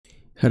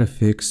how to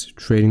fix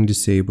trading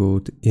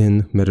disabled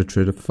in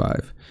MetaTrader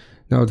 5.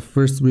 Now, the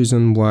first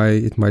reason why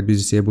it might be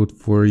disabled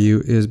for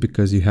you is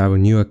because you have a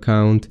new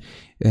account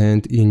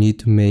and you need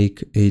to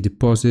make a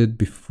deposit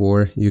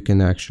before you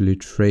can actually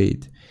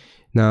trade.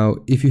 Now,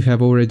 if you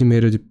have already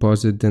made a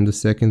deposit, then the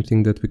second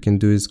thing that we can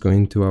do is go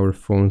into our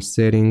phone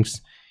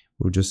settings.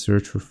 We'll just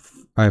search for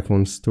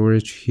iPhone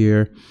storage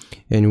here,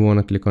 and you want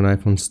to click on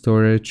iPhone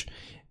storage.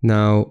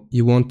 Now,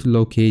 you want to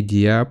locate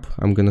the app.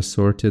 I'm going to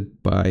sort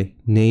it by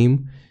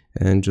name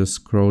and just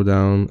scroll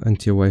down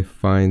until I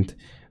find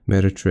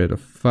MetaTrader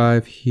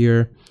 5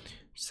 here.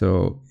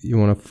 So you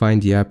want to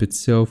find the app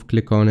itself,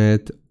 click on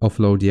it,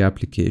 offload the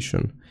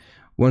application.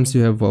 Once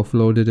you have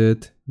offloaded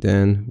it,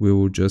 then we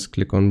will just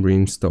click on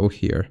reinstall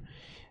here.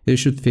 This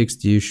should fix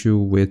the issue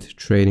with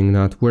trading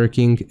not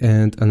working,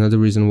 and another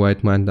reason why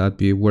it might not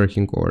be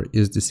working or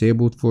is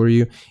disabled for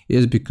you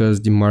is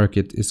because the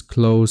market is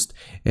closed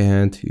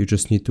and you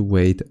just need to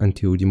wait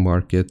until the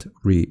market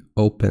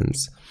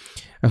reopens.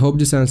 I hope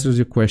this answers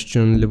your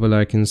question. Leave a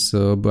like and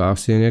sub. I'll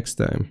see you next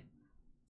time.